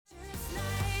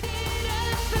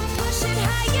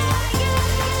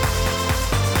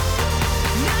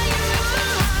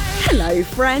Hello,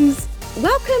 friends.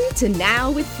 Welcome to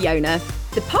Now with Fiona,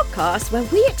 the podcast where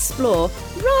we explore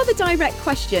rather direct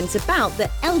questions about the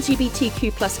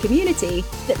LGBTQ+ community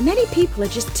that many people are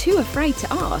just too afraid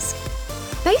to ask.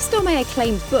 Based on my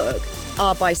acclaimed book,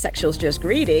 Are Bisexuals Just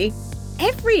Greedy?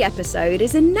 Every episode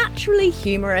is a naturally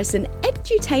humorous and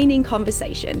edutaining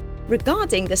conversation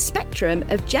regarding the spectrum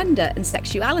of gender and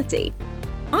sexuality.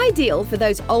 Ideal for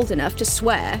those old enough to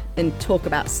swear and talk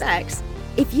about sex.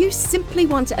 If you simply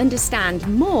want to understand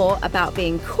more about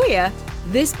being queer,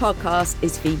 this podcast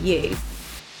is for you.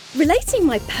 Relating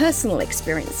my personal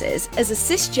experiences as a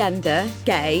cisgender,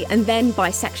 gay, and then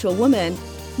bisexual woman,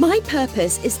 my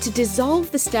purpose is to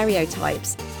dissolve the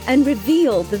stereotypes and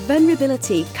reveal the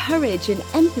vulnerability, courage, and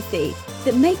empathy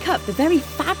that make up the very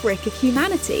fabric of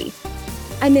humanity.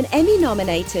 I'm an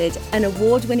Emmy-nominated and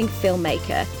award-winning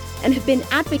filmmaker and have been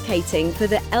advocating for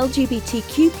the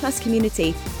LGBTQ+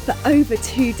 community for over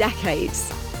 2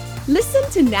 decades. Listen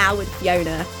to Now with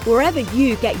Fiona wherever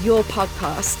you get your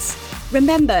podcasts.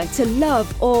 Remember to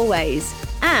love always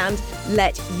and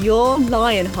let your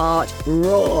lion heart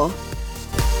roar.